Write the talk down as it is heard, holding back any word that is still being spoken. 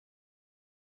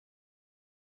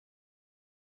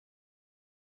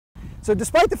So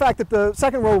despite the fact that the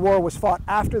Second World War was fought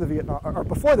after the Vietnam, or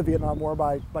before the Vietnam War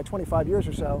by 25 years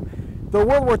or so, the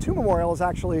World War II Memorial is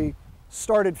actually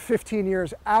started 15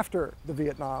 years after the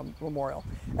Vietnam Memorial.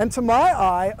 And to my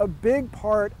eye, a big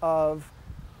part of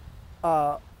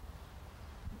what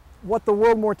the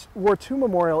World War II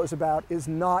Memorial is about is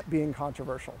not being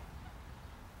controversial.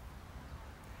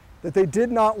 That they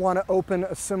did not want to open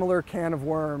a similar can of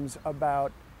worms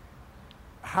about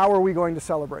how are we going to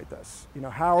celebrate this? You know,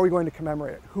 how are we going to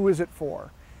commemorate it? Who is it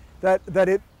for? That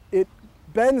it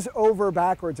bends over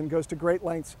backwards and goes to great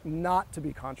lengths not to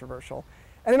be controversial.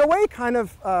 And in a way kind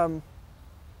of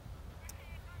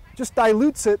just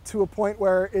dilutes it to a point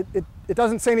where it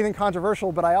doesn't say anything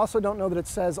controversial, but I also don't know that it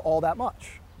says all that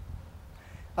much.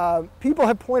 People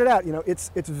have pointed out, you know,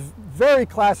 it's very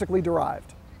classically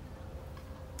derived.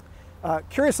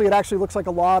 Curiously, it actually looks like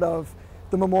a lot of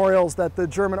the memorials that the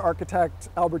German architect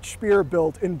Albert Speer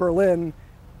built in Berlin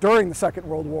during the Second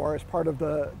World War as part of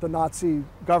the Nazi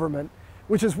government,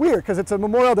 which is weird because it's a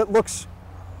memorial that looks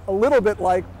a little bit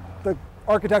like the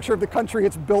architecture of the country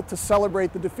it's built to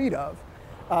celebrate the defeat of.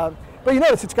 But you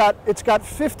notice it's got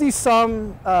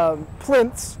 50-some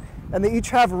plinths, and they each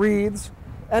have wreaths.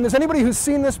 And does anybody who's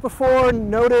seen this before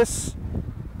notice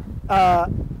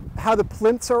how the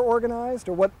plinths are organized,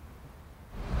 or what?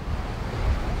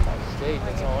 State,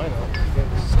 that's all I know.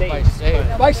 State. By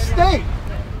state. By state.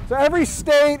 So every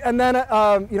state, and then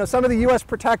you know, some of the U.S.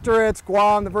 protectorates,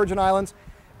 Guam, the Virgin Islands.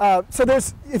 So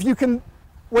there's, if you can,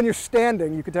 when you're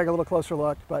standing, you can take a little closer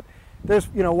look. But there's,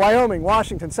 you know, Wyoming,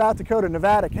 Washington, South Dakota,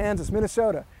 Nevada, Kansas,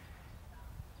 Minnesota.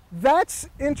 That's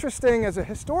interesting as a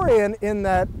historian in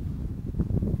that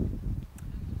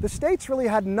the states really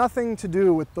had nothing to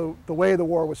do with the way the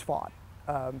war was fought.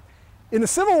 In the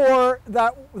Civil War,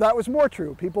 that was more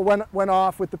true. People went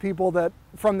off with the people that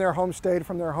from their home state,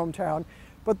 from their hometown.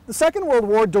 But the Second World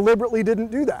War deliberately didn't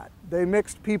do that. They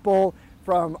mixed people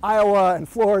from Iowa and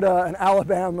Florida and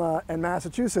Alabama and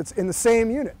Massachusetts in the same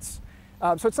units.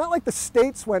 So it's not like the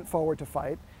states went forward to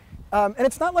fight. And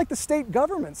it's not like the state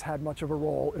governments had much of a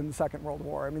role in the Second World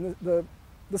War. I mean, the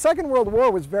Second World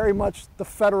War was very much the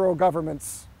federal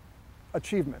government's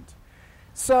achievement.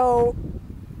 So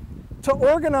to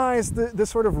organize the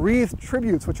sort of wreathed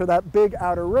tributes, which are that big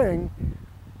outer ring,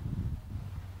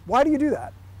 why do you do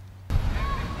that?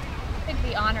 Could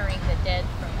be honoring the dead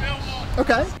from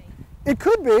Okay, it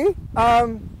could be.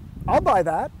 I'll buy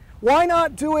that. Why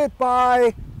not do it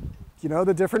by, you know,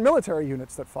 the different military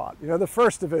units that fought? You know, the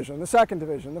 1st Division, the 2nd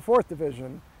Division, the 4th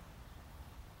Division.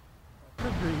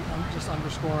 Could be. I'm just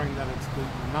underscoring that it's the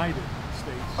United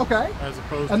States. Okay. As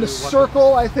opposed and to the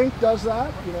circle, I think, does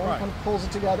that. You know, right. Kind of pulls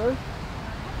it together.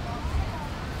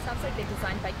 Sounds like they're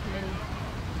designed by committee.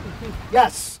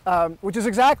 Yes, which is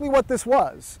exactly what this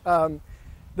was.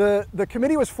 The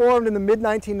committee was formed in the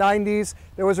mid-1990s.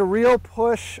 There was a real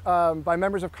push by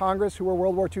members of Congress who were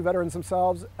World War II veterans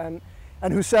themselves, and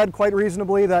who said quite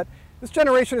reasonably that this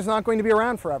generation is not going to be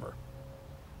around forever.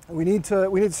 And we need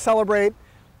to celebrate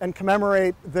and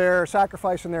commemorate their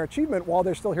sacrifice and their achievement while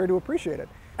they're still here to appreciate it.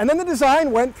 And then the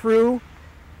design went through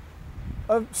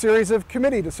a series of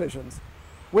committee decisions,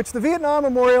 which the Vietnam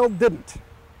Memorial didn't.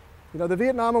 You know, the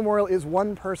Vietnam Memorial is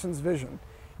one person's vision.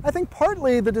 I think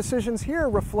partly the decisions here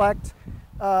reflect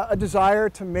a desire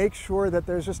to make sure that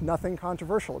there's just nothing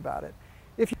controversial about it.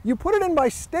 If you put it in by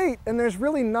state, and there's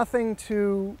really nothing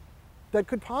that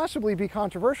could possibly be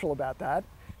controversial about that,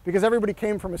 because everybody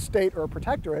came from a state or a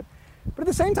protectorate, but at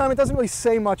the same time, it doesn't really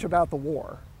say much about the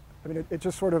war. I mean, it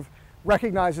just sort of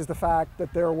recognizes the fact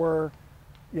that there were,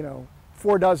 you know,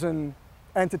 4 dozen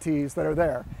entities that are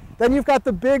there. Then you've got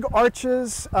the big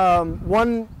arches.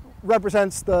 One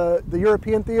represents the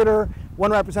European theater,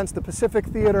 one represents the Pacific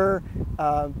theater,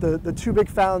 the 2 big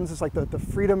fountains is like the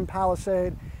Freedom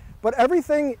Palisade. But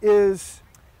everything is,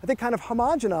 I think, kind of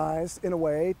homogenized in a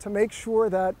way to make sure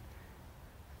that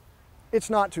it's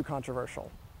not too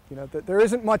controversial. You know, that there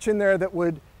isn't much in there that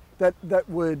would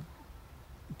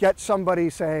get somebody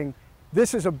saying,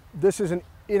 this is an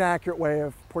inaccurate way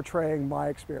of portraying my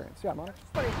experience. Yeah, Monica?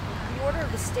 The order of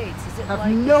the states, is it I have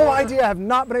like no idea. I have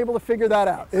not been able to figure that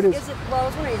out. It is. Well, I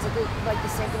was wondering, is it like the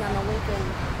same thing on the Lincoln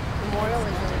Memorial?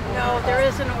 No, there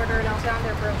is an order, and it's on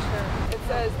their brochure. It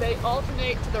says they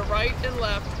alternate to the right and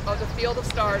left of the field of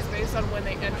stars based on when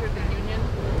they entered the Union.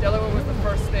 The other one was the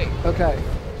first state. Okay.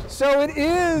 So it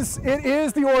is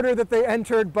the order that they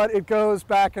entered, but it goes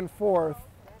back and forth.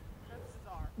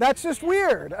 That's just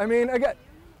weird. I mean, again,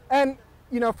 and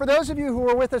you know, for those of you who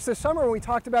were with us this summer when we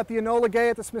talked about the Enola Gay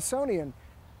at the Smithsonian,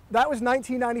 that was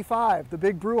 1995, the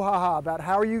big brouhaha about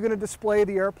how are you going to display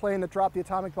the airplane that dropped the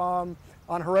atomic bomb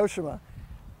on Hiroshima.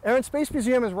 Air and Space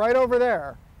Museum is right over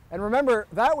there. And remember,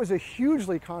 that was a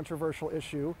hugely controversial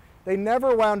issue. They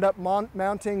never wound up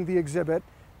mounting the exhibit.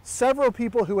 Several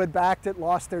people who had backed it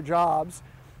lost their jobs.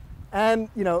 And,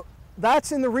 you know,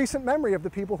 that's in the recent memory of the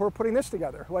people who are putting this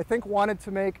together, who I think wanted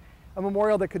to make a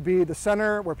memorial that could be the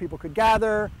center where people could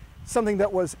gather, something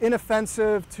that was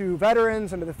inoffensive to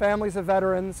veterans and to the families of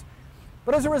veterans.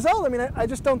 But as a result, I mean, I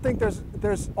just don't think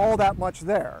there's all that much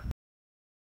there.